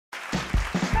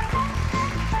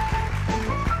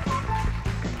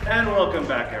And welcome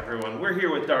back, everyone. We're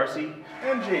here with Darcy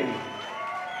and Jamie.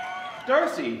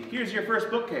 Darcy, here's your first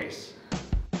bookcase.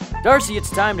 Darcy, it's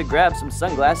time to grab some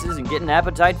sunglasses and get an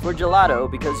appetite for gelato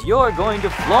because you're going to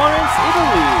Florence,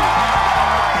 Italy.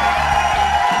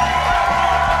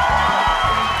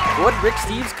 What Rick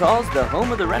Steves calls the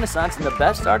home of the Renaissance and the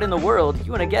best art in the world,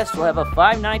 you and a guest will have a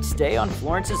 5-night stay on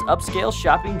Florence's upscale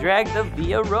shopping drag, the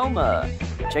Via Roma.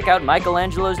 Check out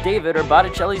Michelangelo's David or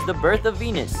Botticelli's The Birth of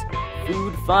Venus.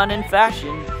 Food, fun, and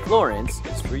fashion, Florence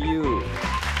is for you.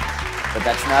 But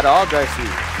that's not all, Darcy.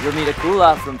 You'll need a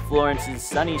cool-off from Florence's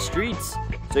sunny streets,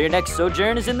 so your next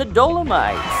sojourn is in the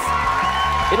Dolomites.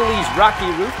 Italy's rocky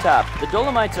rooftop, the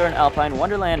Dolomites are an alpine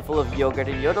wonderland full of yogurt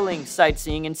and yodeling,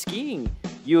 sightseeing, and skiing.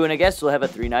 You and a guest will have a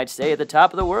 3-night stay at the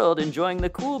top of the world, enjoying the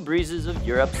cool breezes of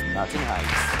Europe's mountain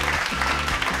heights.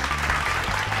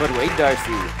 But wait,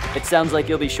 Darcy, it sounds like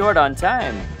you'll be short on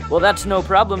time. Well, that's no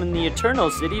problem in the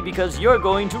Eternal City because you're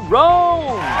going to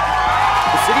Rome!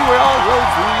 The city where all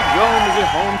roads lead, Rome is a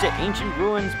home to ancient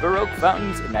ruins, Baroque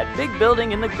fountains, and that big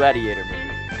building in the Gladiator movie.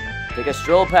 Take a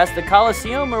stroll past the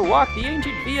Colosseum or walk the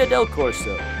ancient Via del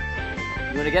Corso.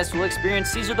 You and a guest will experience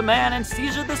Caesar the Man and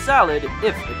Caesar the Salad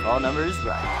if the call number is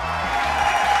right.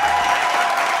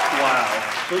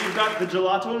 Wow. So you've got the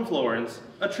gelato in Florence,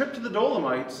 a trip to the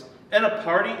Dolomites, and a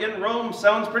party in Rome.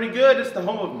 Sounds pretty good. It's the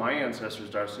home of my ancestors,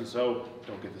 Darcy, so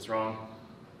don't get this wrong.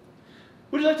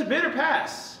 Would you like to bid or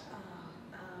pass?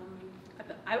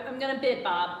 I'm gonna bid,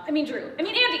 Bob. Drew.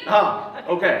 Andy. Ah,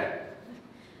 okay.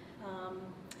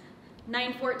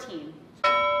 914.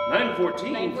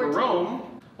 914 for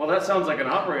Rome? Well, that sounds like an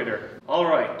operator. All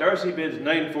right, Darcy bids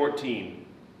 914.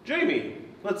 Jamie,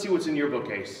 let's see what's in your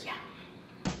bookcase. Yeah.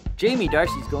 Jamie,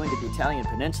 Darcy's going to the Italian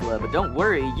peninsula, but don't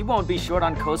worry, you won't be short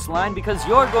on coastline because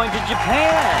you're going to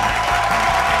Japan!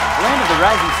 Land of the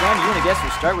Rising Sun, you and a guest will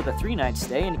start with a 3-night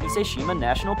stay in Ise-shima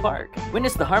National Park.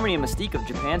 Witness the harmony and mystique of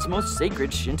Japan's most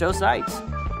sacred Shinto sites.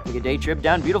 Take a day trip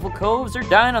down beautiful coves or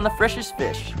dine on the freshest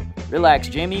fish. Relax,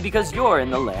 Jamie, because you're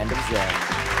in the land of Zen.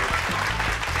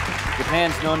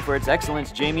 Japan's known for its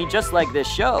excellence, Jamie, just like this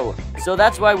show, so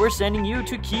that's why we're sending you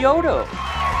to Kyoto.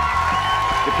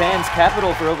 Japan's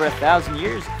capital for over 1,000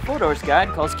 years, Fodor's guide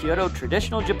calls Kyoto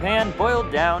traditional Japan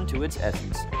boiled down to its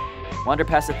essence. Wander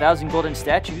past 1,000 golden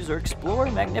statues or explore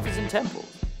magnificent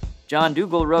temples. John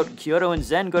Dougal wrote, Kyoto and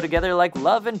Zen go together like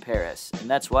love and Paris, and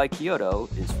that's why Kyoto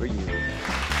is for you.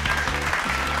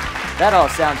 That all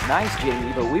sounds nice,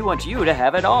 Jamie, but we want you to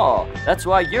have it all. That's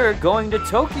why you're going to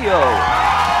Tokyo.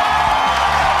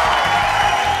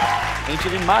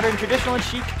 Ancient and modern, traditional and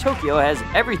chic, Tokyo has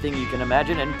everything you can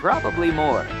imagine and probably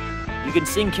more. You can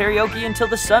sing karaoke until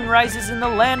the sun rises in the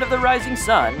land of the rising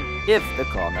sun, if the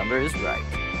call number is right.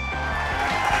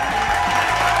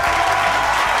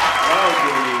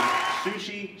 Wow, Jamie.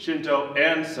 Sushi, Shinto,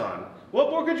 and sun. What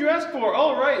more could you ask for?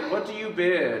 All right, what do you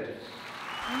bid?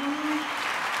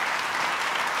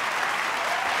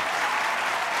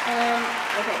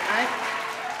 Okay,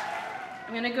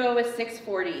 I'm gonna go with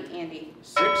 640, Andy.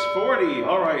 640.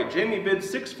 All right, Jamie bids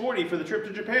 640 for the trip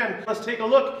to Japan. Let's take a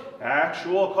look.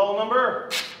 Actual call number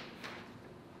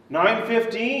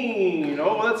 915.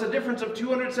 Oh, that's a difference of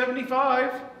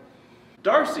 275.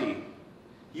 Darcy,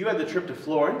 you had the trip to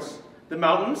Florence, the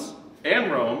mountains,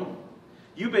 and Rome.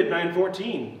 You bid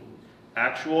 914.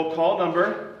 Actual call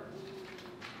number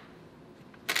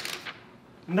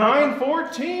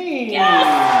 914. Yes!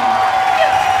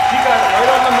 She got it right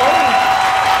on the money.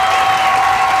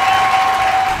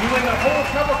 You win the whole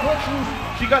travel collection.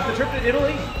 She got the trip to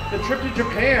Italy, the trip to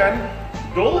Japan,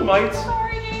 Dolomites,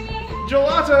 Sorry, Jamie.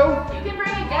 gelato, You can bring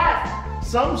a guest.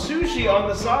 some sushi on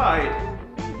the side.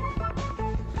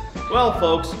 Well,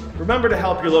 folks, remember to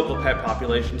help your local pet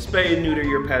population. Spay and neuter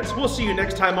your pets. We'll see you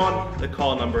next time on The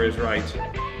Call Number is Right.